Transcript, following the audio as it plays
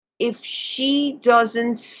if she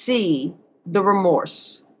doesn't see the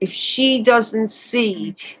remorse, if she doesn't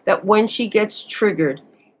see that when she gets triggered,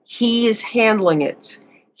 he is handling it,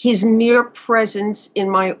 his mere presence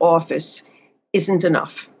in my office isn't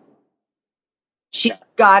enough. She's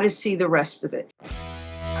got to see the rest of it.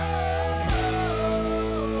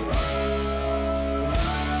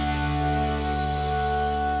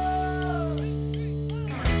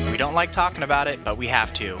 We don't like talking about it, but we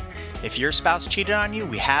have to. If your spouse cheated on you,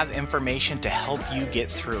 we have information to help you get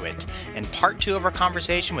through it. In part 2 of our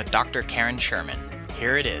conversation with Dr. Karen Sherman.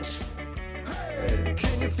 Here it is. Hey,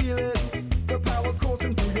 can you feel it? The power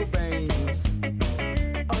coursing through your veins.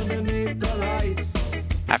 Underneath the lights.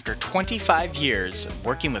 After 25 years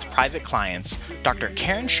working with private clients, Dr.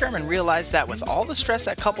 Karen Sherman realized that with all the stress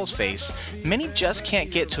that couples face, many just can't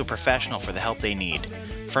get to a professional for the help they need.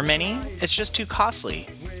 For many, it's just too costly,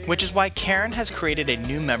 which is why Karen has created a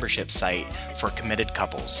new membership site for committed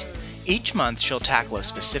couples. Each month, she'll tackle a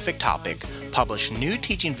specific topic, publish new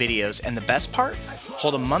teaching videos, and the best part?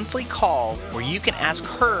 Hold a monthly call where you can ask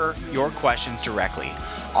her your questions directly.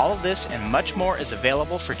 All of this and much more is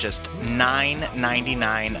available for just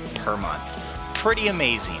 $9.99 per month. Pretty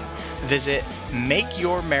amazing. Visit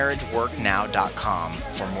MakeYourMarriageWorkNow.com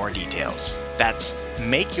for more details. That's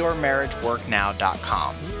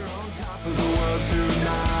MakeYourMarriageWorkNow.com.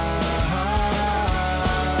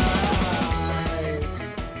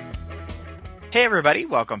 Hey everybody,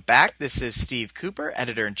 welcome back. This is Steve Cooper,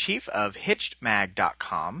 Editor-in-Chief of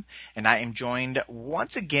HitchedMag.com, and I am joined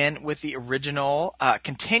once again with the original,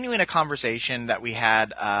 continuing a conversation that we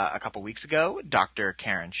had a couple weeks ago, Dr.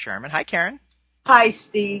 Karen Sherman. Hi, Karen. Hi,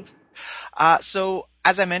 Steve. So,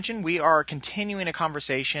 as I mentioned, we are continuing a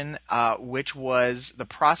conversation, which was the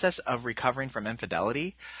process of recovering from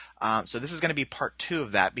infidelity. So this is going to be part 2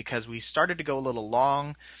 of that because we started to go a little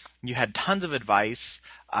long. You had tons of advice.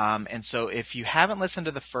 And so if you haven't listened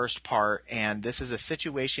to the first part and this is a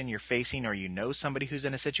situation you're facing or you know somebody who's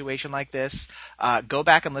in a situation like this, go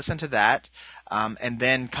back and listen to that and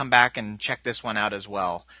then come back and check this one out as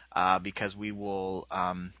well because we will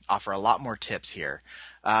offer a lot more tips here.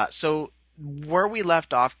 So where we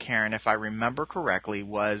left off, Karen, if I remember correctly,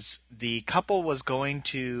 was the couple was going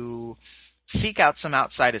to seek out some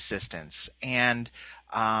outside assistance. And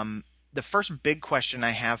the first big question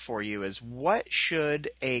I have for you is, what should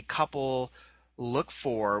a couple look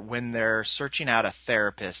for when they're searching out a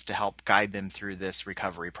therapist to help guide them through this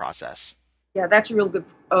recovery process? Yeah, that's a real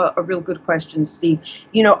good question, Steve.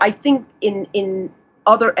 You know, I think in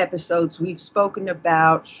other episodes we've spoken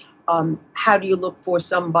about how do you look for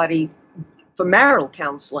somebody for marital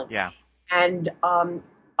counseling. Yeah. And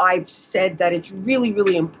I've said that it's really,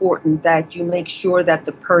 really important that you make sure that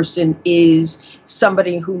the person is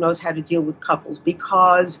somebody who knows how to deal with couples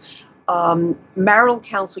because marital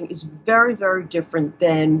counseling is very, very different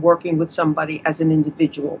than working with somebody as an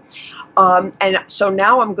individual. And so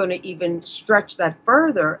now I'm going to even stretch that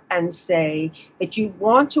further and say that you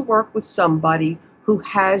want to work with somebody who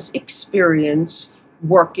has experience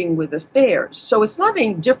working with affairs. So it's not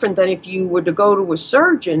any different than if you were to go to a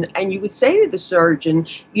surgeon and you would say to the surgeon,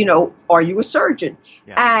 you know, are you a surgeon?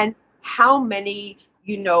 Yeah. And how many,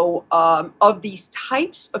 of these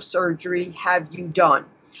types of surgery have you done?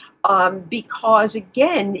 Because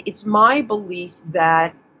again, it's my belief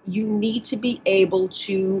that you need to be able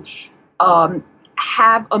to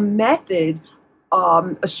have a method,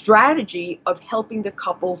 a strategy of helping the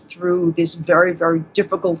couple through this very, very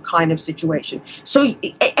difficult kind of situation. So,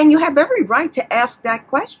 and you have every right to ask that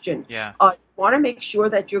question. Yeah. You want to make sure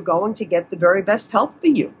that you're going to get the very best help for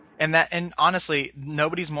you. And honestly,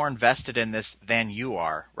 nobody's more invested in this than you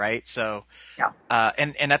are, right? So, yeah.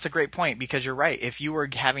 And that's a great point because you're right. If you were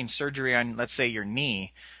having surgery on, let's say, your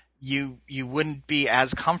knee, you wouldn't be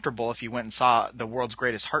as comfortable if you went and saw the world's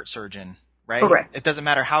greatest heart surgeon. Right? Correct. It doesn't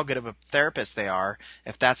matter how good of a therapist they are.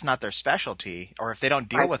 If that's not their specialty or if they don't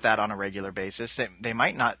deal with that on a regular basis, they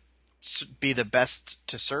might not be the best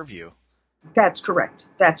to serve you. That's correct.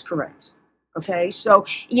 That's correct. Okay. So,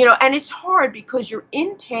 and it's hard because you're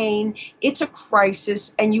in pain. It's a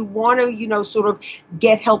crisis and you want to, sort of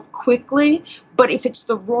get help quickly. But if it's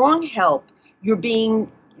the wrong help, you're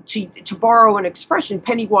being to borrow an expression,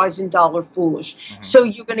 penny wise and dollar foolish. Mm-hmm. So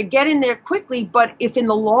you're going to get in there quickly, but if in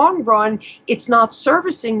the long run it's not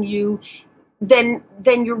servicing you, then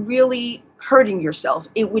you're really hurting yourself.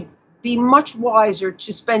 It would be much wiser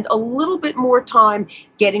to spend a little bit more time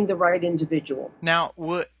getting the right individual. Now,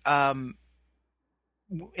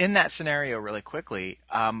 in that scenario, really quickly,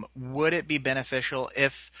 would it be beneficial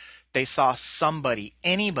if they saw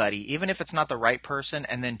anybody, even if it's not the right person,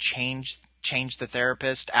 and then change change the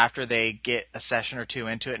therapist after they get a session or two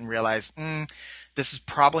into it and realize, this is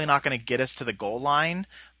probably not going to get us to the goal line,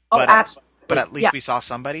 Oh, but absolutely. at least Yeah. we saw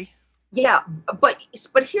somebody? Yeah. But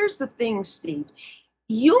here's the thing, Steve.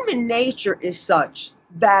 Human nature is such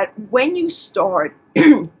that when you start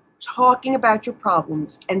talking about your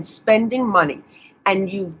problems and spending money,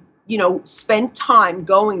 and spend time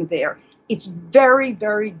going there, it's very,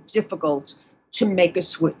 very difficult to make a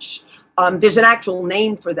switch. There's an actual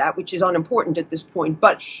name for that, which is unimportant at this point,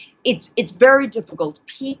 but it's very difficult.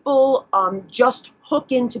 People just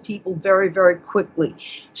hook into people very, very quickly.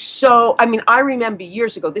 So, I mean, I remember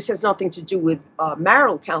years ago, this has nothing to do with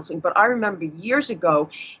marital counseling, but I remember years ago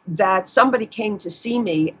that somebody came to see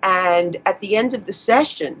me, and at the end of the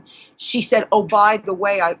session, she said, "Oh, by the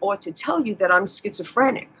way, I ought to tell you that I'm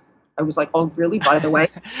schizophrenic." I was like, "Oh, really? By the way?"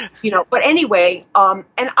 But anyway, and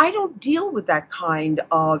I don't deal with that kind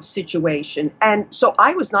of situation. And so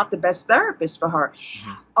I was not the best therapist for her.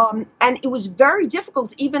 And it was very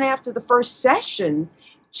difficult, even after the first session,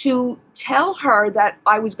 to tell her that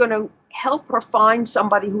I was going to help her find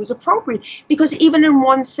somebody who was appropriate. Because even in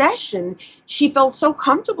one session, she felt so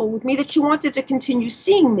comfortable with me that she wanted to continue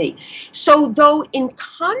seeing me. So though in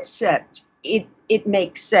concept it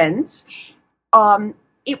makes sense,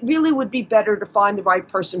 it really would be better to find the right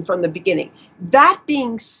person from the beginning. That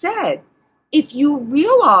being said, if you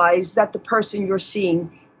realize that the person you're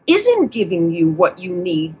seeing isn't giving you what you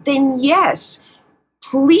need, then yes,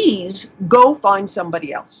 please go find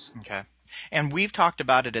somebody else. Okay. And we've talked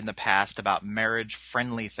about it in the past about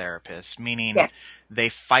marriage-friendly therapists, meaning Yes. they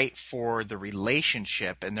fight for the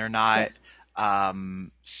relationship and they're not Yes.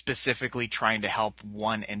 specifically trying to help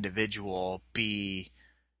one individual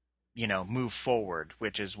move forward,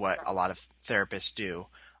 which is what a lot of therapists do.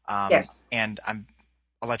 Yes. And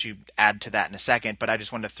I'll let you add to that in a second, but I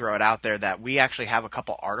just wanted to throw it out there that we actually have a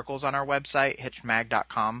couple articles on our website,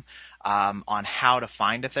 hitchedmag.com, on how to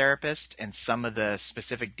find a therapist and some of the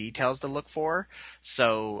specific details to look for.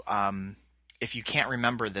 So if you can't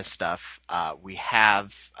remember this stuff, we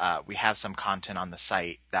have some content on the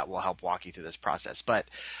site that will help walk you through this process. But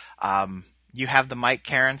you have the mic,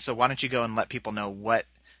 Karen, so why don't you go and let people know what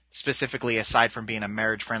specifically, aside from being a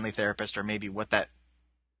marriage-friendly therapist, or maybe what that,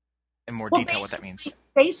 in more detail, what that means.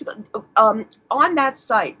 Basically, on that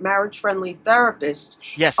site, Marriage Friendly Therapists.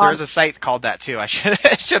 Yes, there is a site called that too. I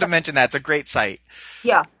should have mentioned that. It's a great site.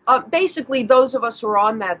 Yeah. Basically, those of us who are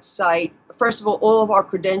on that site, first of all of our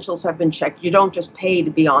credentials have been checked. You don't just pay to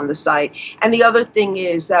be on the site. And the other thing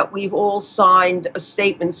is that we've all signed a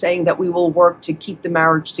statement saying that we will work to keep the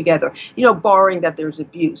marriage together, barring that there's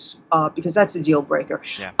abuse, because that's a deal breaker.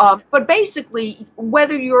 Yeah. But basically,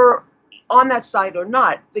 whether you're on that site or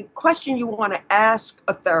not, the question you want to ask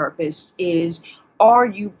a therapist is, are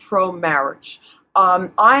you pro-marriage?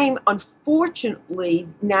 I'm unfortunately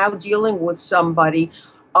now dealing with somebody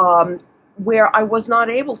where I was not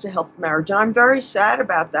able to help the marriage, and I'm very sad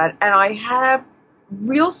about that. And I have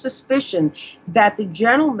real suspicion that the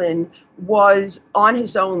gentleman was on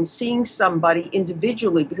his own seeing somebody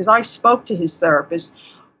individually, because I spoke to his therapist,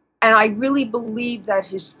 and I really believe that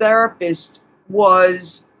his therapist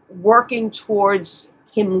was working towards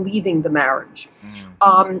him leaving the marriage.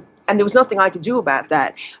 And there was nothing I could do about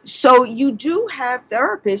that. So you do have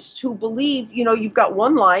therapists who believe, you've got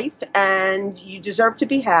one life and you deserve to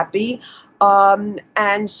be happy.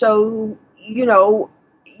 And so,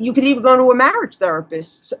 you could even go to a marriage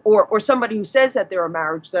therapist or somebody who says that they're a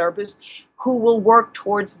marriage therapist who will work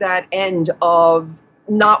towards that end of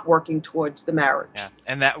not working towards the marriage. Yeah.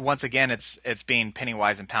 And that, once again, it's being penny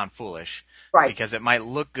wise and pound foolish. Right. Because it might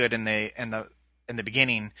look good in the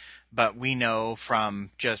beginning, but we know from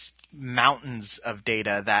just mountains of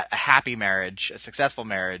data that a happy marriage, a successful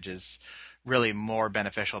marriage, is really more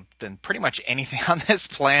beneficial than pretty much anything on this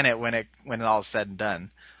planet when it all is said and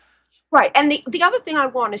done. Right. And the other thing I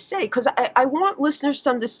want to say, because I want listeners to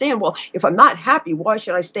understand, well, if I'm not happy, why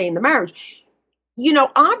should I stay in the marriage?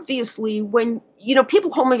 Obviously, when, people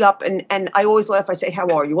call me up and I always laugh, I say, how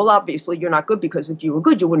are you? Well, obviously, you're not good, because if you were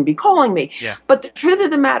good, you wouldn't be calling me. Yeah. But the truth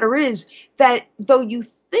of the matter is that though you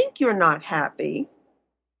think you're not happy,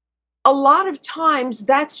 a lot of times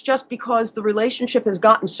that's just because the relationship has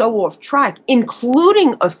gotten so off track,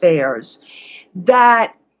 including affairs,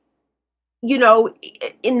 that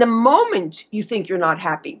in the moment you think you're not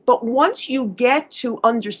happy. But once you get to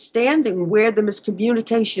understanding where the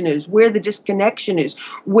miscommunication is, where the disconnection is,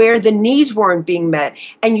 where the needs weren't being met,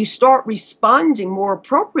 and you start responding more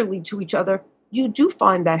appropriately to each other, you do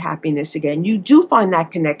find that happiness again. You do find that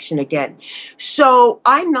connection again. So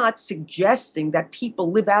I'm not suggesting that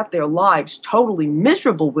people live out their lives totally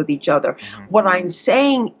miserable with each other. Hmm. What I'm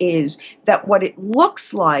saying is that what it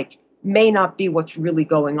looks like may not be what's really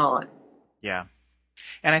going on. Yeah.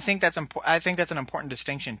 And I think that's I think that's an important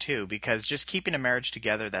distinction too, because just keeping a marriage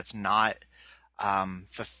together that's not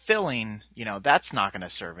fulfilling, that's not going to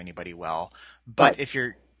serve anybody well. But Right. if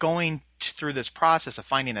you're going through this process of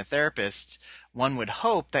finding a therapist, one would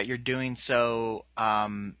hope that you're doing so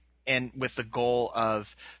and with the goal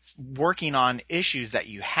of working on issues that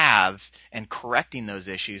you have and correcting those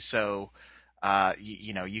issues, so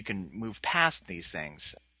you can move past these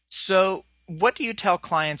things. So, what do you tell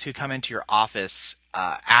clients who come into your office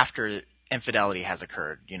after infidelity has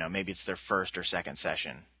occurred? Maybe it's their first or second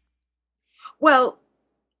session. Well,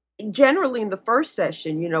 generally in the first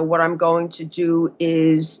session, what I'm going to do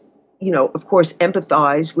is, of course,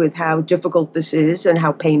 empathize with how difficult this is and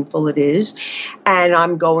how painful it is. And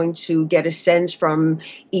I'm going to get a sense from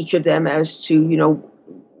each of them as to,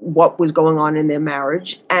 what was going on in their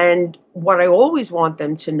marriage. And what I always want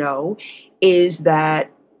them to know is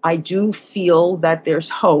that I do feel that there's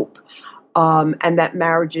hope, and that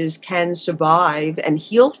marriages can survive and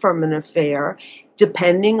heal from an affair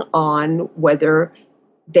depending on whether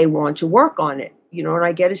they want to work on it, and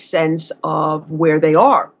I get a sense of where they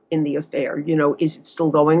are in the affair. Is it still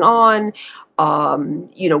going on?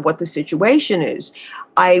 What the situation is.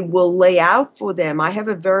 I will lay out for them. I have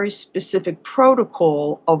a very specific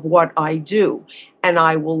protocol of what I do, and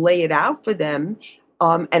I will lay it out for them,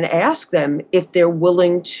 and ask them if they're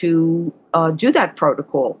willing to do that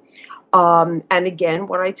protocol. And again,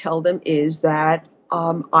 what I tell them is that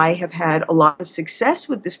I have had a lot of success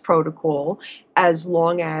with this protocol as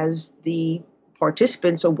long as the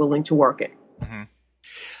participants are willing to work it. Hmm.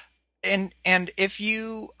 And if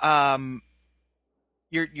you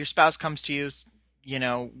your spouse comes to you,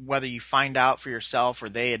 whether you find out for yourself or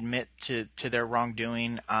they admit to their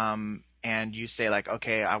wrongdoing, and you say like,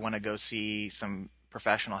 okay, I want to go see some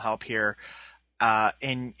professional help here,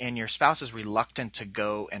 and your spouse is reluctant to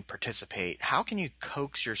go and participate, how can you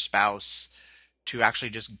coax your spouse to actually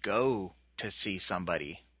just go to see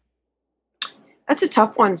somebody? That's a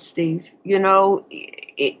tough one, Steve.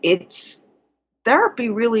 It's therapy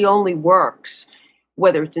really only works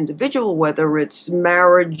whether it's individual, whether it's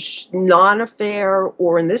marriage, non-affair,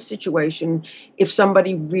 or in this situation, if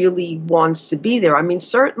somebody really wants to be there. I mean,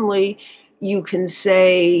 certainly you can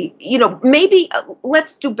say, maybe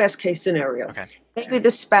let's do best case scenario. Okay. Maybe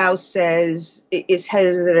the spouse is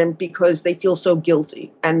hesitant because they feel so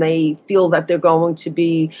guilty and they feel that they're going to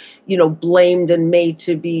be, blamed and made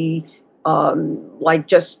to be like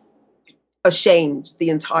just ashamed the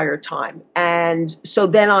entire time. And so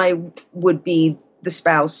then I would be the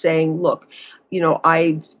spouse saying, look,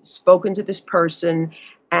 I've spoken to this person,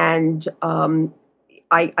 and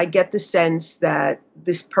I get the sense that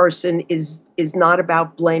this person is not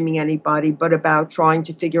about blaming anybody, but about trying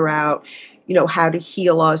to figure out, how to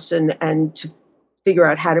heal us and to figure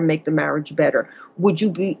out how to make the marriage better. Would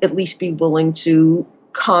you at least be willing to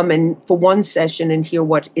come and for one session and hear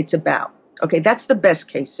what it's about? Okay, that's the best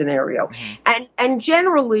case scenario. Mm-hmm. And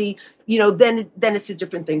generally, then it's a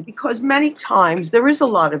different thing, because many times there is a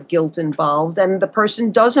lot of guilt involved and the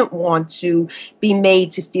person doesn't want to be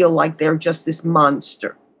made to feel like they're just this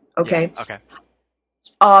monster. Okay? Yeah.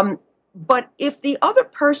 Okay. But if the other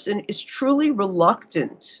person is truly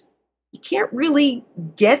reluctant, you can't really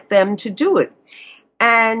get them to do it.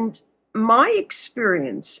 And my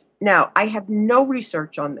experience, now I have no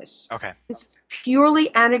research on this. Okay. This is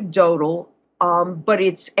purely anecdotal, but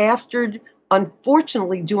it's after,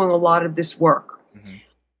 unfortunately, doing a lot of this work. Mm-hmm.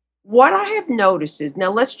 What I have noticed is,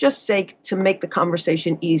 now let's just say, to make the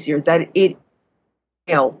conversation easier, that it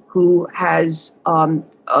male who has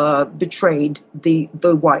betrayed the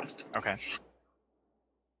wife. Okay.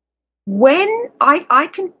 When I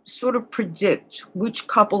can sort of predict which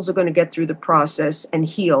couples are going to get through the process and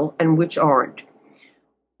heal and which aren't.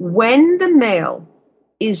 When the male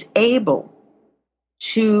is able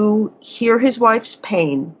to hear his wife's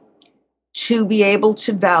pain, to be able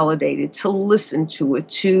to validate it, to listen to it,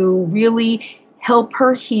 to really help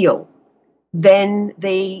her heal, then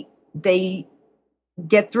they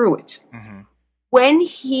get through it. Mm-hmm. When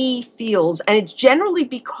he feels, and it's generally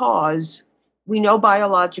because we know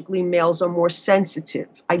biologically males are more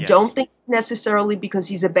sensitive. I Yes. don't think necessarily because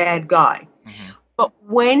he's a bad guy. Mm-hmm. But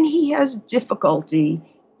when he has difficulty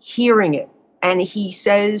hearing it and he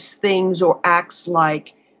says things or acts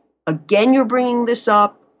like, again, you're bringing this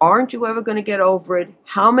up. Aren't you ever going to get over it?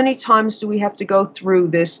 How many times do we have to go through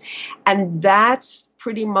this? And that's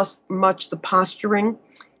pretty much the posturing,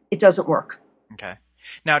 it doesn't work. Okay.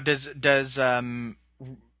 Now, does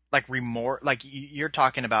like remorse, like you're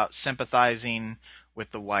talking about sympathizing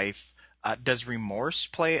with the wife, does remorse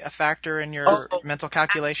play a factor in Oh, your mental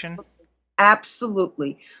calculation?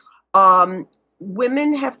 absolutely. Um,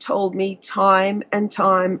 Women have told me time and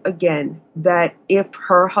time again that if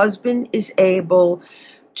her husband is able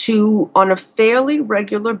to, on a fairly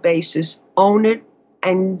regular basis, own it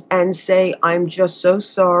and say, "I'm just so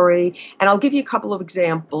sorry," and I'll give you a couple of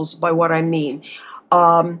examples by what I mean.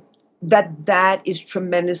 Um, that is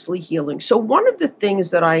tremendously healing. So one of the things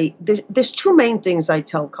that there's two main things I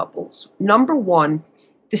tell couples. Number one,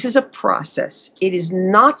 this is a process. It is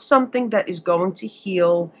not something that is going to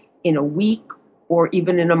heal in a week or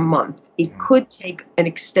even in a month. It could take an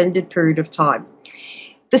extended period of time.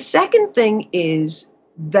 The second thing is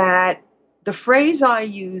that the phrase I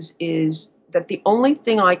use is that the only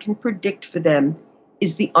thing I can predict for them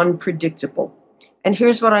is the unpredictable. And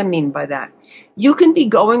here's what I mean by that. You can be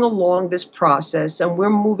going along this process and we're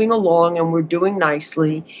moving along and we're doing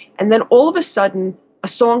nicely. And then all of a sudden, a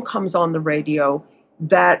song comes on the radio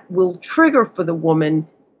that will trigger for the woman,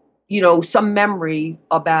 some memory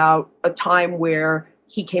about a time where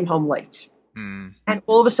he came home late. Mm. And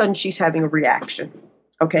all of a sudden she's having a reaction.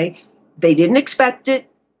 Okay. They didn't expect it.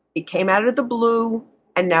 It came out of the blue.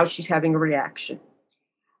 And now she's having a reaction.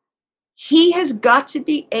 He has got to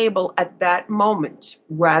be able at that moment,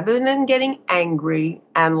 rather than getting angry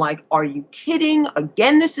and like, "Are you kidding?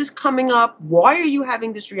 Again, this is coming up. Why are you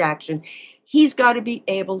having this reaction?" He's got to be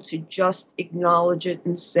able to just acknowledge it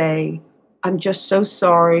and say, "I'm just so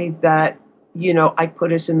sorry that, I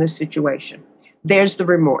put us in this situation." There's the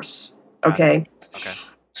remorse. Okay. Okay.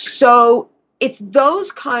 So it's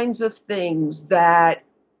those kinds of things that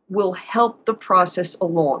will help the process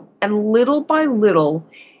along. And little by little,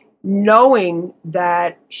 knowing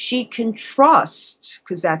that she can trust,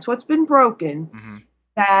 because that's what's been broken, Mm-hmm.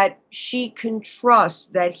 that she can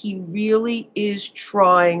trust that he really is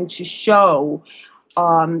trying to show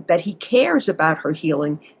that he cares about her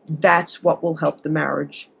healing. That's what will help the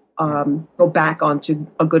marriage go back onto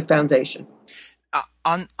a good foundation.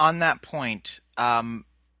 On that point,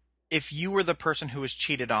 if you were the person who was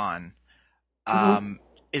cheated on, Mhm.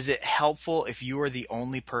 is it helpful if you were the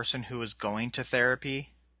only person who was going to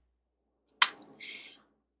therapy?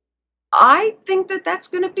 I think that that's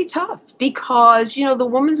going to be tough because, the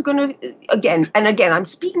woman's going to, again, I'm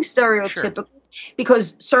speaking Sure. stereotypically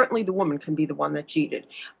because certainly the woman can be the one that cheated.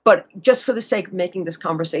 But just for the sake of making this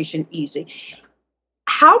conversation easy, Yeah.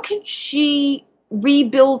 how can she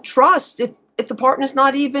rebuild trust if the partner's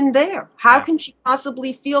not even there? How Yeah. can she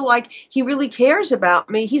possibly feel like he really cares about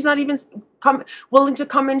me? He's not even willing to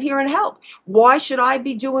come in here and help. Why should I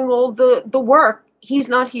be doing all the work? He's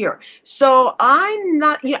not here. So I'm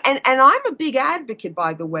not, and I'm a big advocate,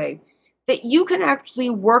 by the way, that you can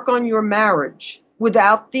actually work on your marriage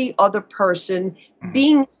without the other person Mm-hmm.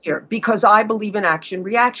 being here, because I believe in action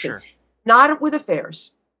reaction, Sure. not with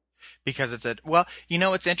affairs. Because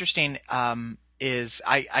what's interesting, is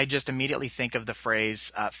I just immediately think of the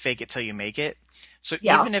phrase, fake it till you make it. So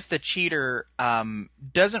Yeah. even if the cheater,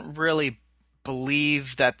 doesn't really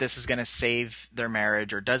believe that this is going to save their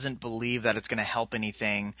marriage or doesn't believe that it's going to help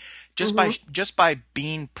anything, Hmm. just by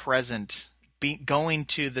being present, going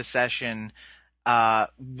to the session,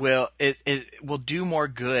 it will do more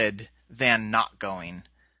good than not going.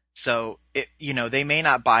 So they may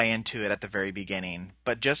not buy into it at the very beginning,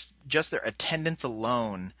 but just their attendance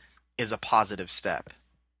alone is a positive step.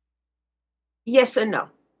 Yes and no,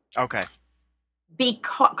 Okay.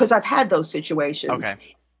 because I've had those situations. Okay.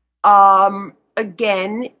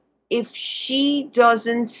 Again, if she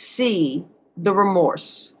doesn't see the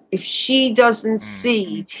remorse, if she doesn't Mm,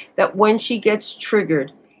 see that when she gets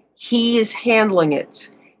triggered, he is handling it,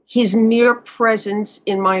 his mere presence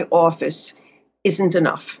in my office isn't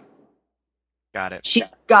enough. got it.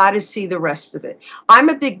 She's got to see the rest of it. I'm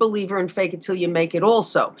a big believer in fake it till you make it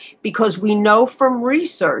also, because we know from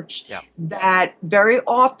research Yeah. that very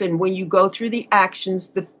often when you go through the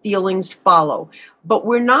actions, the feelings follow. But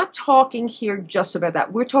we're not talking here just about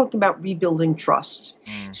that. We're talking about rebuilding trust.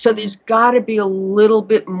 Mm. So there's got to be a little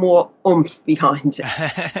bit more oomph behind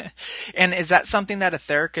it. And is that something that a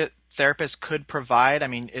therapist could provide? I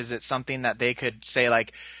mean, is it something that they could say,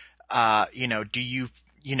 like, do you,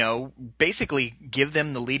 basically give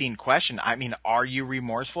them the leading question? I mean, are you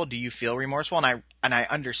remorseful? Do you feel remorseful? And I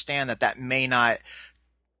understand that may not,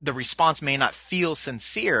 the response may not feel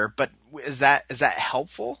sincere, but is that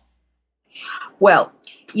helpful? Well,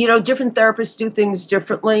 Different therapists do things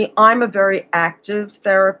differently. I'm a very active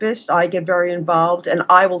therapist. I get very involved and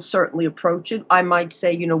I will certainly approach it. I might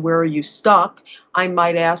say, where are you stuck? I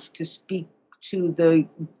might ask to speak to the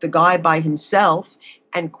guy by himself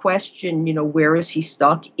and question, where is he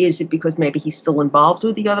stuck? Is it because maybe he's still involved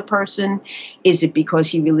with the other person? Is it because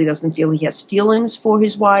he really doesn't feel he has feelings for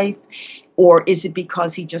his wife? Or is it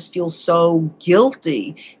because he just feels so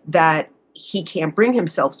guilty that he can't bring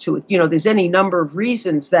himself to it? There's any number of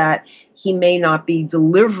reasons that he may not be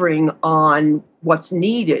delivering on what's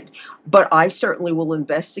needed. But I certainly will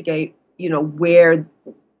investigate, where,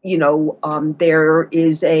 there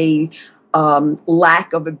is a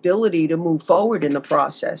lack of ability to move forward in the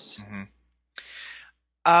process.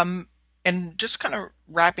 Mm-hmm. And just kind of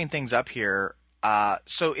wrapping things up here.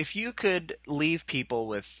 So if you could leave people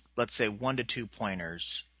with, let's say, 1 to 2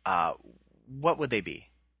 pointers, what would they be?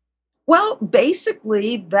 Well,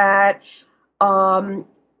 basically that an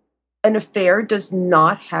affair does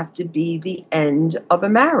not have to be the end of a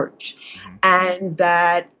marriage. Mm-hmm. And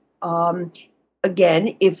that,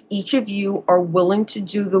 again, if each of you are willing to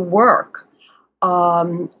do the work,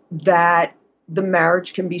 that the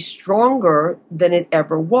marriage can be stronger than it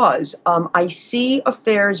ever was. I see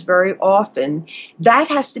affairs very often. That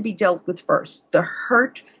has to be dealt with first. The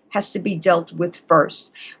hurt has to be dealt with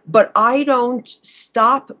first. But I don't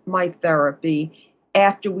stop my therapy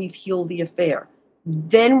after we've healed the affair.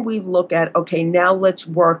 Then we look at, okay, now let's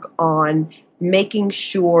work on making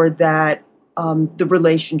sure that the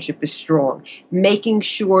relationship is strong, making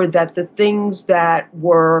sure that the things that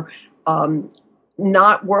were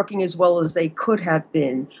not working as well as they could have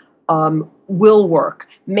been will work,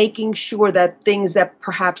 making sure that things that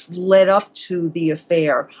perhaps led up to the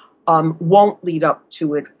affair won't lead up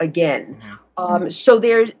to it again. Mm-hmm. So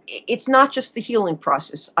it's not just the healing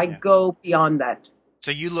process. I go beyond that.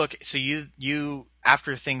 So you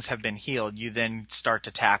after things have been healed, you then start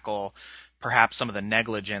to tackle perhaps some of the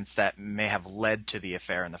negligence that may have led to the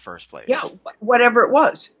affair in the first place. Yeah, whatever it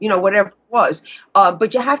was, whatever it was.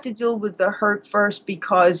 But you have to deal with the hurt first,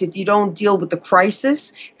 because if you don't deal with the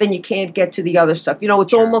crisis, then you can't get to the other stuff.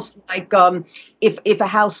 It's Sure. almost like if a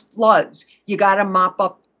house floods, you got to mop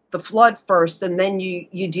up the flood first, and then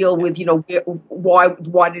you deal with,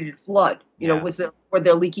 why did it flood? Were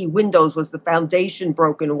there leaky windows? Was the foundation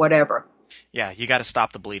broken or whatever? Yeah, you got to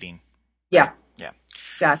stop the bleeding. Yeah. Yeah.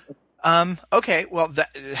 Exactly. Okay, well,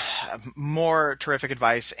 more terrific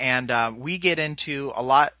advice, and we get into a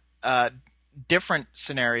lot different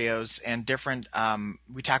scenarios and different.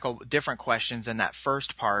 We tackle different questions in that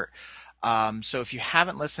first part. So if you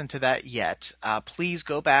haven't listened to that yet, please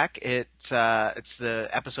go back. It's the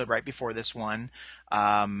episode right before this one,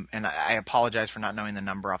 and I apologize for not knowing the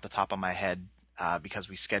number off the top of my head because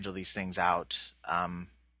we schedule these things out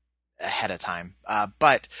ahead of time.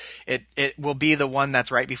 But it will be the one that's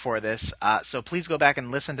right before this. So please go back and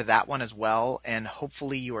listen to that one as well. And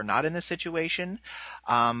hopefully you are not in this situation.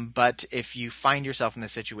 But if you find yourself in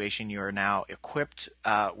this situation, you are now equipped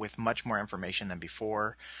with much more information than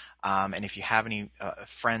before. And if you have any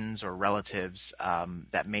friends or relatives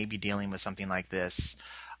that may be dealing with something like this,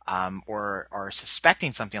 or are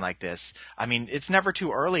suspecting something like this, I mean, it's never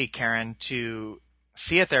too early, Karen, to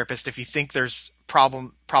see a therapist if you think there's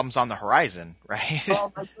problems on the horizon, right?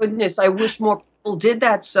 Oh my goodness, I wish more people did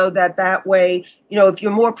that, so that way, if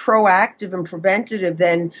you're more proactive and preventative,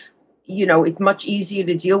 then it's much easier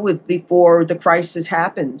to deal with before the crisis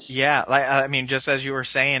happens. Yeah, I mean, just as you were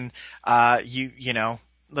saying,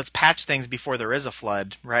 let's patch things before there is a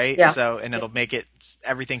flood, right? Yeah. So, and it'll make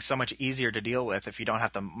everything so much easier to deal with if you don't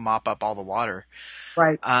have to mop up all the water.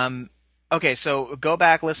 Right. Okay, so go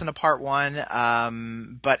back, listen to part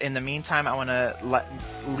 1. But in the meantime, I want to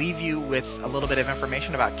leave you with a little bit of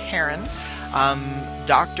information about Karen.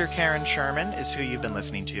 Dr. Karen Sherman is who you've been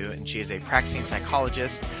listening to, and she is a practicing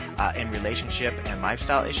psychologist in relationship and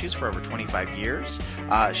lifestyle issues for over 25 years.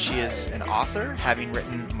 She is an author, having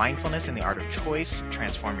written Mindfulness and the Art of Choice,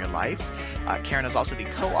 Transform Your Life. Karen is also the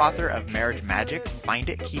co-author of Marriage Magic, Find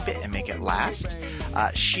It, Keep It, and Make It Last.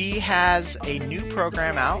 She has a new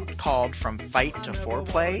program out called From Fight to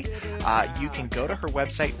Foreplay. You can go to her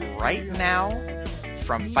website right now,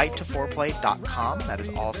 FromFightToForeplay.com. That is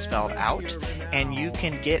all spelled out. And you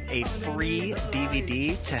can get a free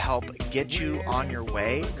DVD to help get you on your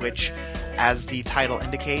way, which, as the title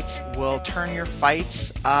indicates, will turn your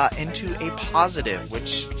fights into a positive,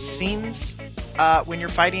 which seems, when you're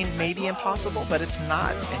fighting, maybe impossible, but it's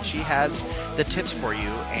not. And she has the tips for you,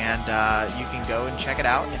 and you can go and check it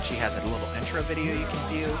out. And she has a little intro video you can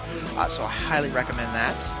view. So I highly recommend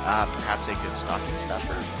that. Perhaps a good stocking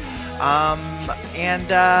stuffer.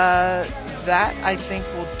 That, I think,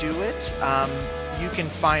 will do it. You can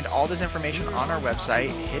find all this information on our website,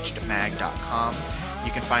 hitchedmag.com.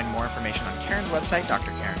 You can find more information on Karen's website,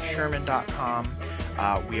 drkarensherman.com.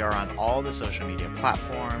 We are on all the social media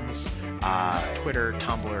platforms, Twitter,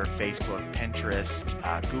 Tumblr, Facebook, Pinterest,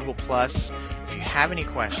 Google+. If you have any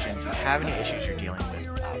questions, if you have any issues you're dealing with,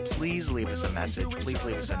 please leave us a message. Please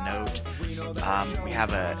leave us a note. We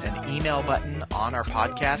have an email button on our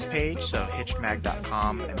podcast page, so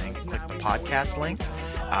hitchedmag.com, and then click the podcast link.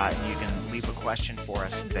 And you can leave a question for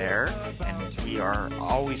us there, and we are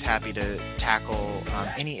always happy to tackle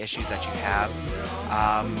any issues that you have.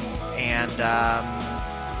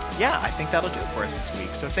 Yeah, I think that'll do it for us this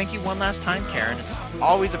week. So thank you one last time, Karen. It's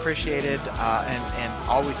always appreciated and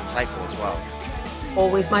always insightful as well.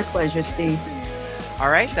 Always my pleasure, Steve. All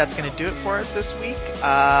right, that's going to do it for us this week.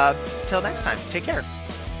 Till next time, take care.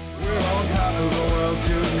 We're on top of the world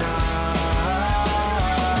tonight.